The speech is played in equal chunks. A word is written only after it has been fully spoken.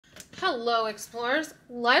Hello explorers,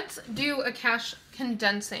 let's do a cash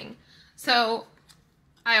condensing. So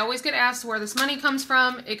I always get asked where this money comes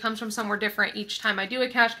from. It comes from somewhere different each time I do a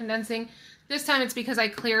cash condensing. This time it's because I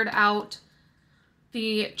cleared out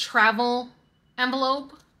the travel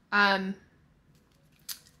envelope. And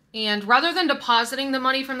rather than depositing the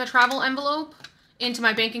money from the travel envelope into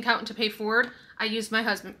my bank account to pay forward, we're going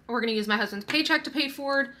to use my husband's paycheck to pay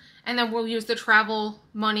forward, and then we'll use the travel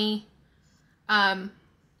money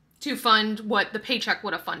to fund what the paycheck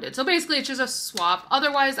would have funded. So basically it's just a swap.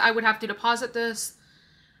 Otherwise I would have to deposit this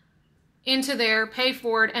into there, pay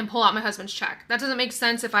forward, and pull out my husband's check. That doesn't make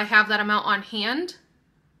sense if I have that amount on hand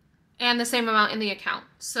and the same amount in the account.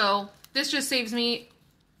 So this just saves me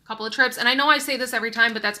a couple of trips. And I know I say this every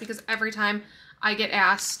time, but that's because every time I get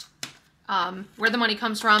asked where the money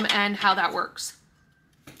comes from and how that works.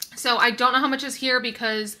 So I don't know how much is here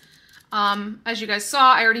because as you guys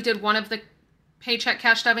saw, I already did one of the paycheck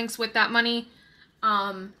cash stuffings with that money.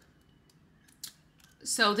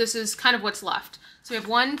 So this is kind of what's left. So we have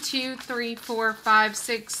 1, 2, 3, 4, 5,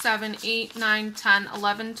 6, 7, 8, 9, 10,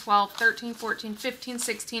 11, 12, 13, 14, 15,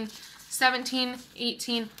 16, 17,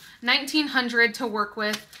 18, 1900 to work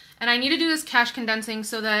with. And I need to do this cash condensing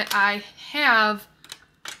so that I have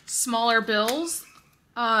smaller bills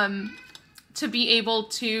to be able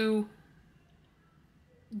to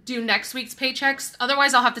do next week's paychecks.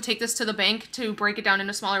 Otherwise, I'll have to take this to the bank to break it down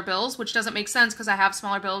into smaller bills, which doesn't make sense because I have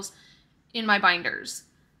smaller bills in my binders.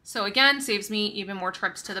 So again, saves me even more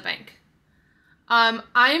trips to the bank.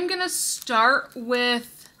 I'm gonna start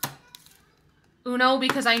with Uno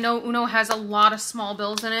because I know Uno has a lot of small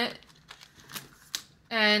bills in it,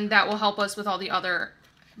 and that will help us with all the other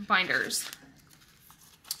binders.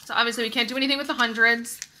 So obviously we can't do anything with the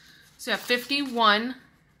hundreds. So we have 51,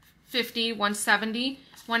 50, 170,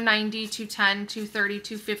 190, 210, 230,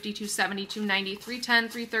 250, 270, 290, 310,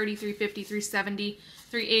 330, 350, 370,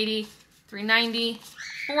 380, 390,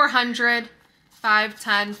 400, 5,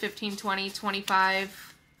 10, 15, 20,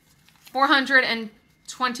 25,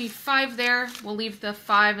 425 there. We'll leave the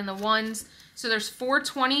 5 and the 1s. So there's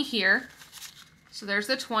 420 here. So there's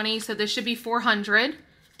the 20. So this should be 400.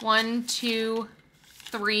 1, 2,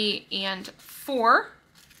 3, and 4.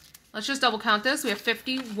 Let's just double count this. We have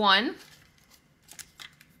 51,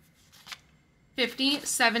 50,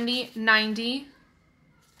 70, 90,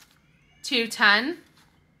 210,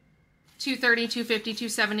 230, 250,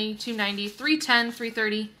 270, 290, 310,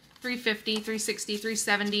 330, 350, 360,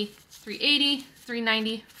 370, 380,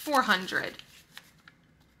 390, 400.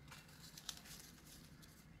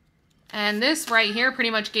 And this right here pretty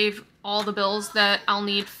much gave all the bills that I'll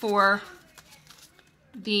need for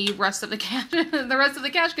the rest of the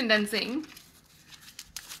cash condensing.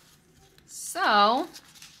 So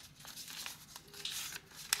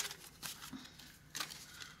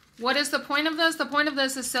what is the point of this? The point of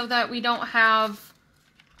this is so that we don't have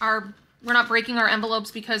we're not breaking our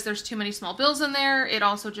envelopes because there's too many small bills in there. It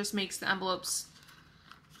also just makes the envelopes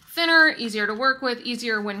thinner, easier to work with,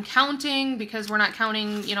 easier when counting because we're not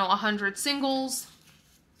counting, 100 singles.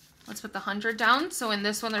 Let's put the 100 down. So in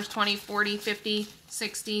this one, there's 20, 40, 50,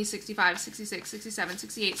 60, 65, 66, 67,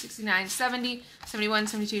 68, 69, 70, 71,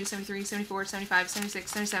 72, 73, 74, 75,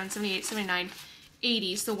 76, 77, 78, 79,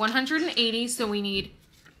 80. So 180. So we need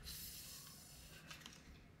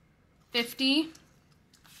 50,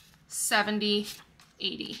 70,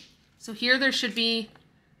 80. So here there should be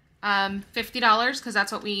 $50 because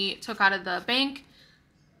that's what we took out of the bank.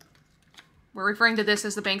 We're referring to this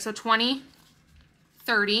as the bank. So 20,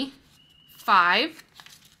 30, 5,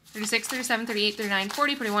 36, 37, 38, 39,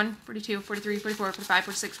 40, 41, 42, 43, 44, 45,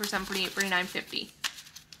 46, 47, 48, 49, 50.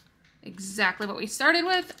 Exactly what we started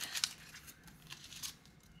with.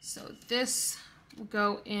 So this will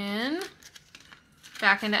go in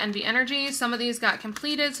back into NV Energy. Some of these got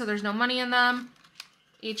completed, so there's no money in them.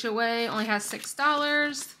 HOA only has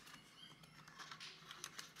 $6.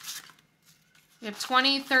 We have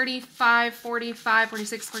 20, 35, 45,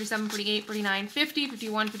 46, 47, 48, 49, 50,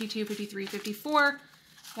 51, 52, 53, 54.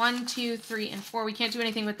 1, 2, 3, and 4. We can't do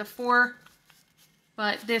anything with the 4,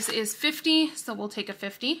 but this is 50, so we'll take a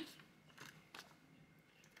 50.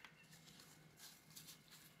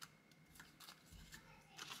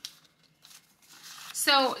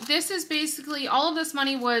 So this is basically, all of this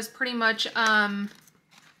money was pretty much,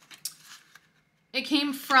 it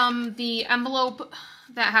came from the envelope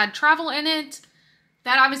that had travel in it.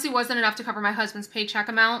 That obviously wasn't enough to cover my husband's paycheck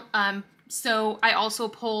amount. So I also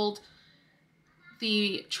pulled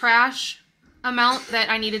the trash amount that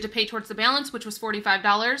I needed to pay towards the balance, which was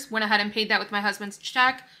 $45. Went ahead and paid that with my husband's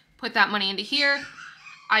check, put that money into here.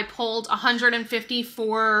 I pulled $150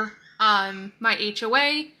 for my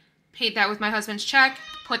HOA, paid that with my husband's check,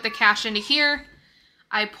 put the cash into here.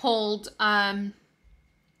 I pulled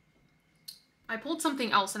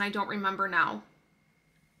something else and I don't remember now.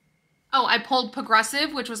 Oh, I pulled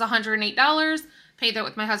Progressive, which was $108, paid that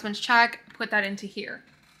with my husband's check, put that into here.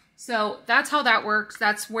 So that's how that works.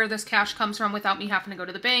 That's where this cash comes from without me having to go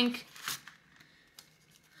to the bank.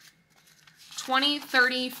 20,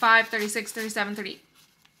 30, 5, 36, 37,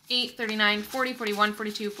 38, 39, 40, 41,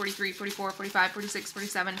 42, 43, 44, 45, 46,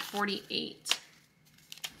 47, 48.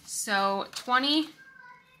 So 20,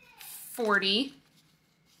 40,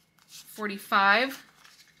 45,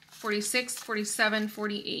 46, 47,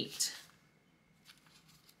 48.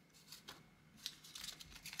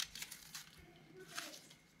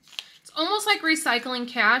 It's almost like recycling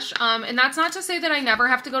cash, and that's not to say that I never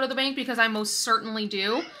have to go to the bank, because I most certainly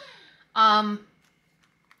do.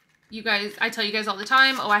 You guys, I tell you guys all the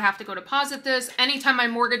time, oh, I have to go deposit this. Anytime my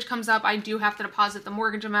mortgage comes up, I do have to deposit the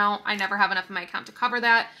mortgage amount. I never have enough in my account to cover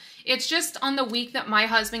that. It's just on the week that my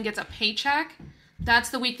husband gets a paycheck, that's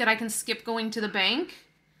the week that I can skip going to the bank,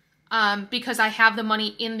 because I have the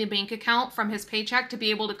money in the bank account from his paycheck to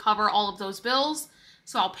be able to cover all of those bills.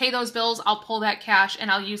 So I'll pay those bills, I'll pull that cash, and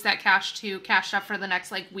I'll use that cash to cash up for the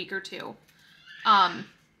next like week or two.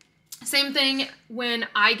 Same thing when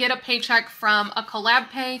I get a paycheck from a collab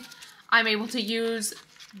pay, I'm able to use,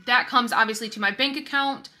 that comes obviously to my bank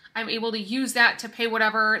account. I'm able to use that to pay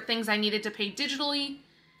whatever things I needed to pay digitally.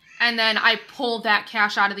 And then I pull that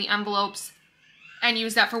cash out of the envelopes and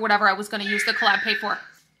use that for whatever I was going to use the collab pay for.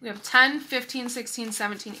 We have 10, 15, 16,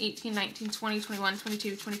 17, 18, 19, 20, 21,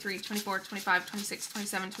 22, 23, 24, 25, 26,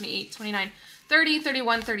 27, 28, 29, 30,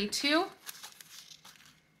 31, 32.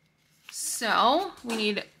 So we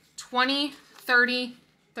need 20, 30,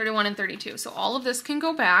 31, and 32. So all of this can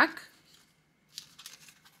go back.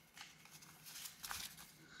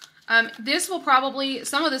 This will probably,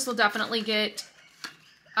 some of this will definitely get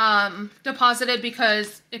deposited,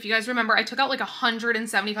 because if you guys remember, I took out like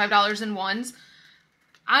 $175 in ones.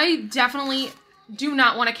 I definitely do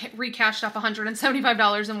not want to recash up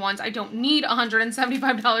 $175 in ones. I don't need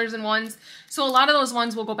 $175 in ones. So a lot of those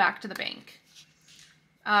ones will go back to the bank.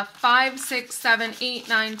 5, 6, 7, 8,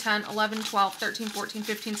 9, 10, 11, 12, 13, 14,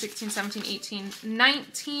 15, 16, 17, 18,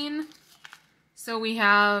 19. So we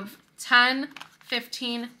have 10,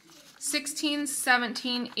 15, 16,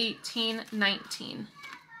 17, 18, 19.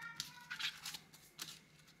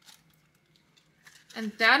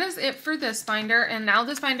 And that is it for this binder. And now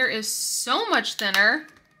this binder is so much thinner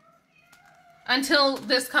until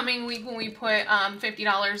this coming week when we put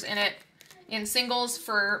 $50 in it in singles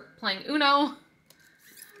for playing Uno.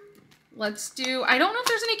 Let's do, I don't know if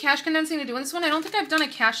there's any cash condensing to do in this one. I don't think I've done a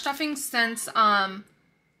cash stuffing since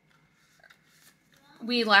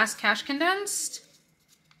we last cash condensed.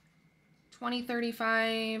 20,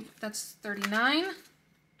 35, that's 39.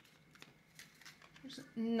 There's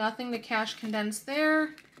nothing to cash condense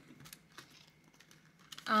there.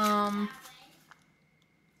 Oh,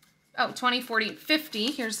 20, 40,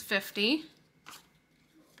 50. Here's 50.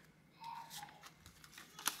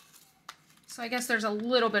 So I guess there's a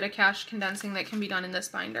little bit of cash condensing that can be done in this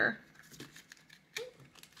binder.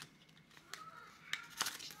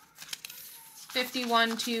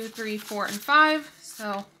 51, 2, 3, 4, and 5.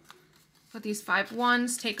 So put these 5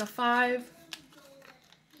 ones, take a 5.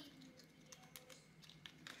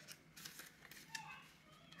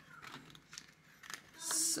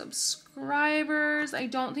 Subscribers, I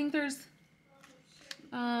don't think there's,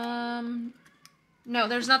 no,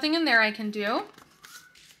 there's nothing in there I can do.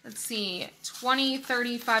 Let's see, 20,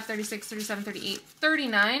 35, 36, 37, 38,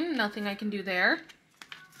 39, nothing I can do there.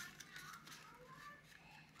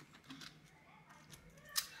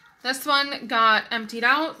 This one got emptied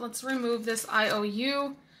out. Let's remove this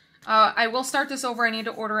IOU. I will start this over. I need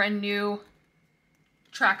to order a new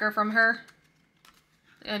tracker from her,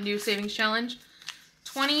 a new savings challenge.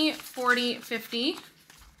 20, 40, 50.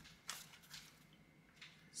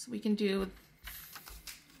 So we can do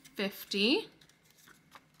 50.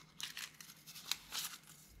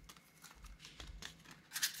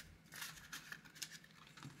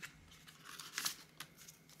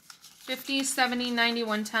 $50, $70, $90,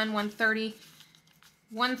 $110, $130,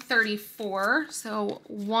 $134. So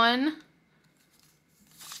 1,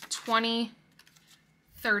 20,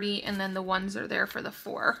 30, and then the ones are there for the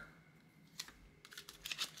 4.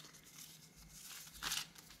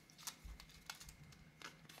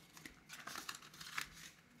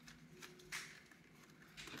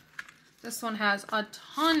 This one has a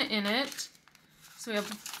ton in it. So we have,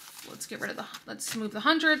 let's get rid of the, let's move the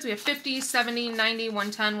hundreds. We have 50, 70, 90,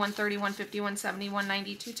 110, 130, 150, 170,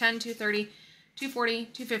 190, 210, 230, 240,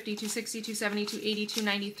 250, 260, 270, 280,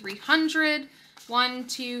 290, 300. 1,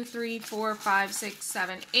 2, 3, 4, 5, 6,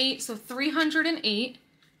 7, 8. So 308.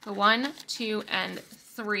 So 1, 2, and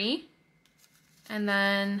 3. And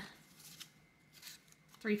then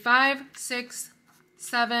 3, 5, 6,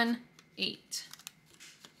 7, 8.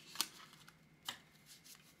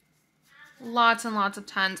 Lots and lots of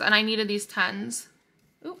 10s. And I needed these 10s.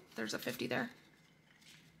 Ooh, there's a 50 there.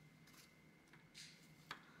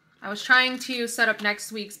 I was trying to set up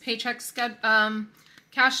next week's paycheck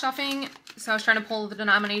cash stuffing, so I was trying to pull the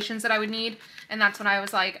denominations that I would need, and that's when I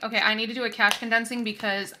was like, okay, I need to do a cash condensing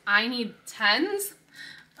because I need 10s.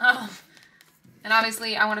 Oh. And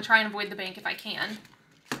obviously I want to try and avoid the bank if I can.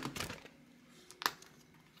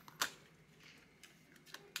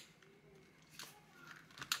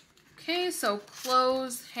 Okay, so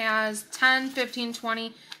close has 10, 15,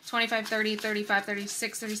 20, 25, 30, 35,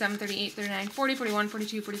 36, 37, 38, 39, 40, 41,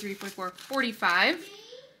 42, 43, 44, 45.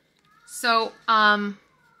 So,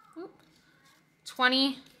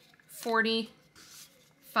 20,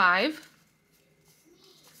 45.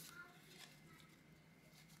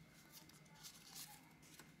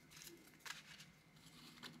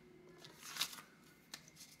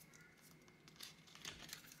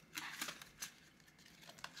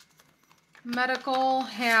 Medical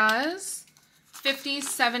has 50,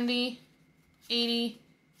 70, 80,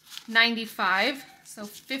 95. So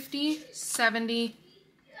 50, 70,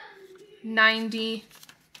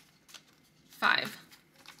 95.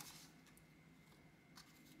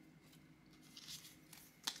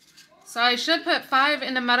 So I should put 5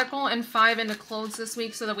 into medical and 5 into clothes this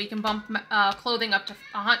week so that we can bump clothing up to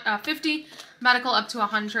 50, medical up to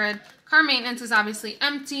 100. Car maintenance is obviously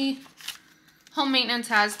empty. Home maintenance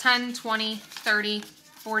has 10, 20, 30,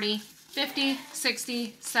 40, 50,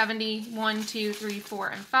 60, 70, 1, 2, 3, 4,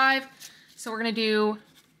 and 5. So we're going to do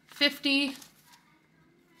 50,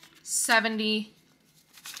 70,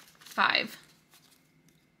 5.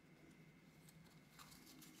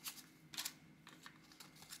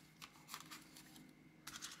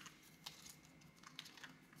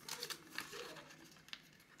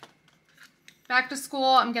 Back to school,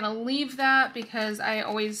 I'm going to leave that because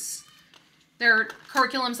their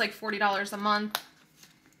curriculum's like $40 a month.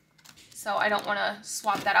 So I don't want to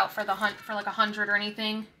swap that out for like 100 or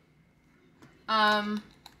anything. I'm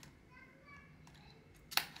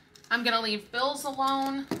going to leave bills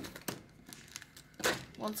alone.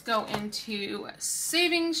 Let's go into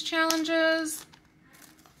savings challenges.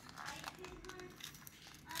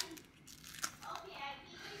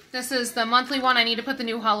 This is the monthly one. I need to put the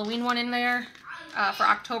new Halloween one in there for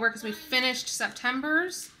October because we finished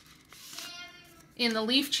September's. In the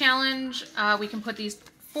leaf challenge, we can put these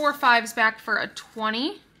 4 5s back for a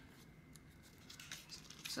 20.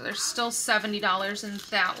 So there's still $70 in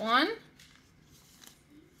that one.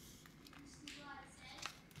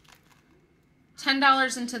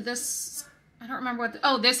 $10 into this. I don't remember what.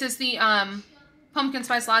 Oh, this is the pumpkin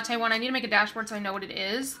spice latte one. I need to make a dashboard so I know what it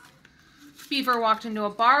is. Beaver walked into a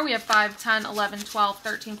bar. We have 5, 10, 11, 12,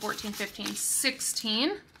 13, 14, 15,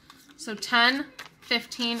 16. So 10,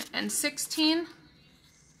 15, and 16.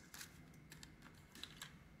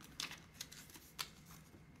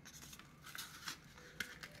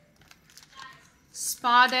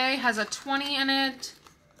 Spa Day has a 20 in it.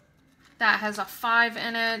 That has a 5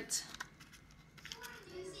 in it.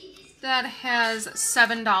 That has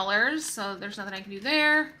 $7, so there's nothing I can do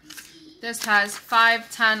there. This has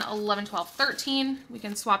 5, 10, 11, 12, 13. We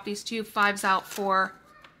can swap these two 5s out for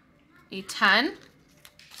a 10.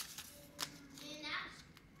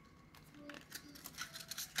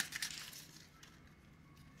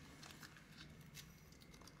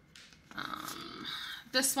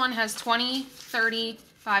 This one has 20, 30,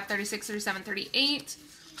 5, 36, 37, 38.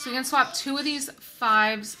 So we can swap 2 of these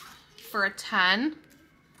 5s for a 10.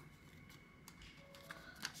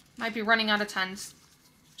 Might be running out of 10s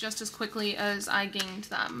just as quickly as I gained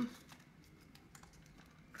them.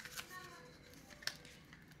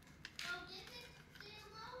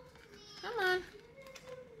 Come on.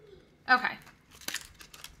 Okay.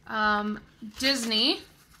 Disney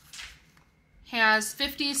has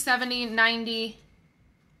 50, 70, 90,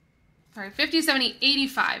 50, 70,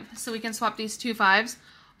 85. So we can swap these 2 5s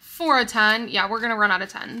for a 10. Yeah, we're going to run out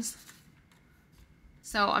of 10s.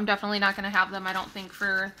 So I'm definitely not going to have them, I don't think,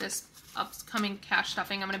 for this upcoming cash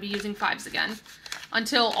stuffing. I'm going to be using 5s again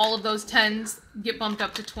until all of those 10s get bumped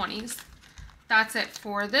up to 20s. That's it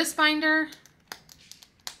for this binder.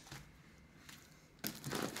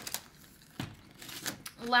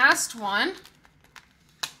 Last one.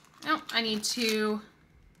 Oh, I need to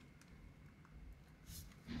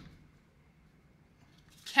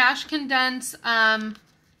cash condense,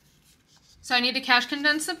 so I need to cash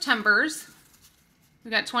condense September's. We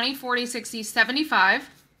got 20, 40, 60, 75.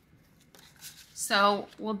 So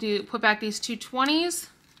we'll put back these two 20s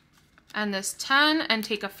and this 10 and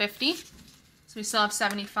take a 50. So we still have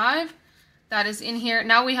 75. That is in here.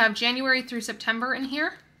 Now we have January through September in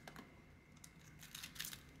here.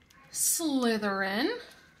 Slytherin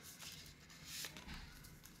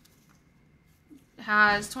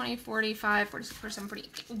has 20, 45, 46, 47,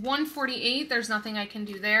 48, 148. There's nothing I can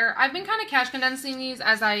do there. I've been kind of cash condensing these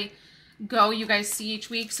as I go, you guys see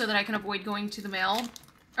each week, so that I can avoid going to the mail,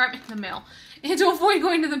 or the mail, and to avoid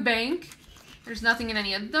going to the bank. There's nothing in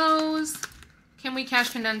any of those. Can we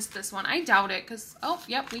cash condense this one? I doubt it, because, oh,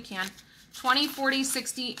 yep, we can. 20, 40,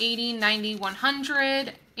 60, 80, 90,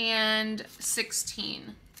 100, and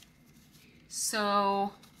 16.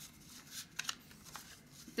 So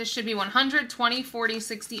this should be 100, 20, 40,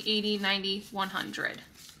 60, 80, 90, 100.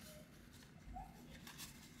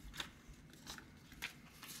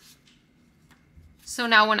 So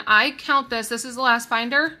now when I count this, this is the last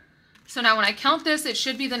binder. So now when I count this, it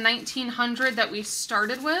should be the 1900 that we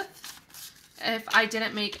started with, if I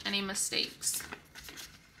didn't make any mistakes.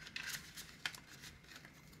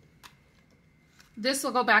 This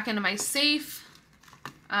will go back into my safe.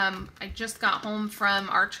 I just got home from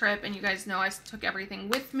our trip, and you guys know I took everything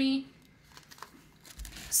with me.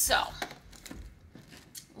 So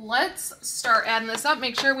let's start adding this up.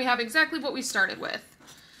 Make sure we have exactly what we started with.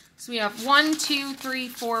 So we have 1, 2, 3,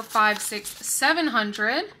 4, 5, 6,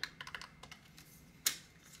 700.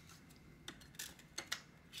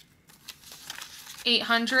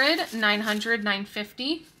 800, 900,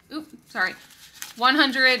 950. Oop, sorry.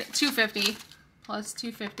 100, 250 plus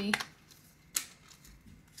 250.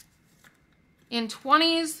 In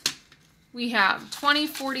 20s, we have 20,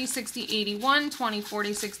 40, 60, 81, 20,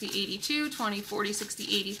 40, 60, 82, 20, 40, 60,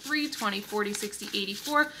 83, 20, 40, 60,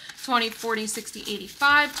 84, 20, 40, 60,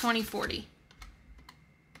 85, 20, 40.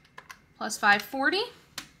 Plus 540.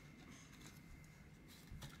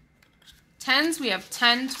 10s, we have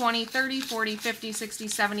 10, 20, 30, 40, 50, 60,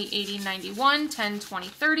 70, 80, 91, 10, 20,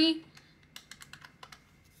 30.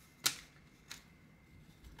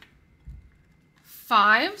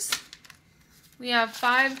 5s. We have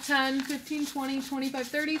 5, 10, 15, 20, 25,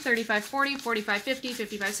 30, 35, 40, 45, 50,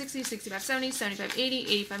 55, 60, 65, 70, 75, 80,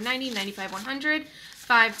 85, 90, 95, 100,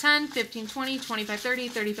 5, 10, 15, 20, 25, 30,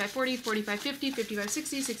 35, 40, 45, 50, 55,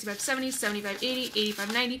 60, 65, 70, 75, 80,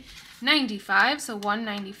 85, 90, 95, so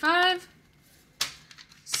 195.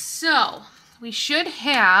 So we should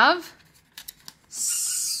have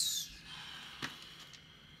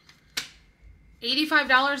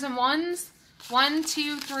 $85 in ones. 1,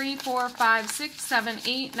 2, 3, 4, 5, 6, 7,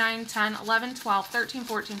 8, 9, 10, 11, 12, 13,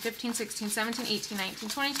 14, 15, 16, 17, 18, 19,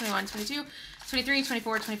 20, 21, 22, 23,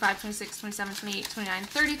 24, 25, 26, 27, 28, 29,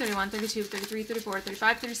 30, 31, 32, 33, 34,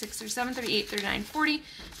 35, 36, 37, 38, 39, 40,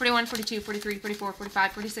 41, 42, 43, 44,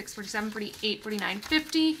 45, 46, 47, 48, 49,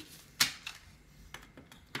 50.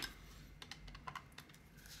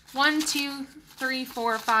 1, 2, 3,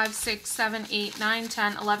 4, 5, 6, 7, 8, 9,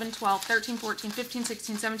 10, 11, 12, 13, 14, 15,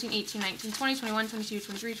 16, 17, 18, 19, 20, 21, 22,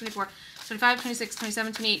 23, 24, 25, 26,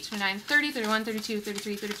 27, 28, 29, 30, 31, 32,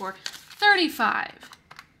 33, 34, 35.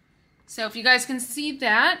 So if you guys can see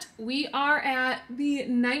that, we are at the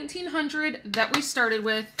 1900 that we started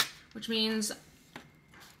with, which means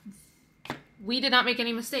we did not make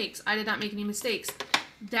any mistakes. I did not make any mistakes.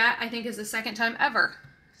 That, I think, is the second time ever.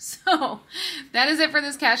 So that is it for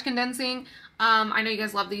this cash condensing. I know you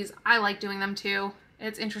guys love these. I like doing them too.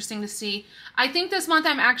 It's interesting to see. I think this month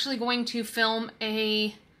I'm actually going to film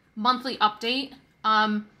a monthly update.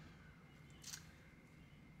 I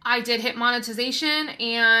did hit monetization,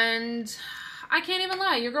 and I can't even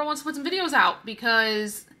lie. Your girl wants to put some videos out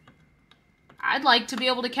because I'd like to be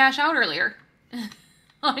able to cash out earlier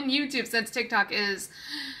on YouTube, since TikTok is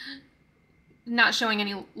not showing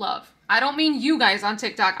any love. I don't mean you guys on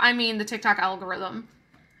TikTok. I mean the TikTok algorithm.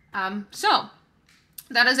 So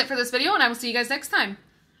that is it for this video, and I will see you guys next time.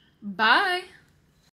 Bye.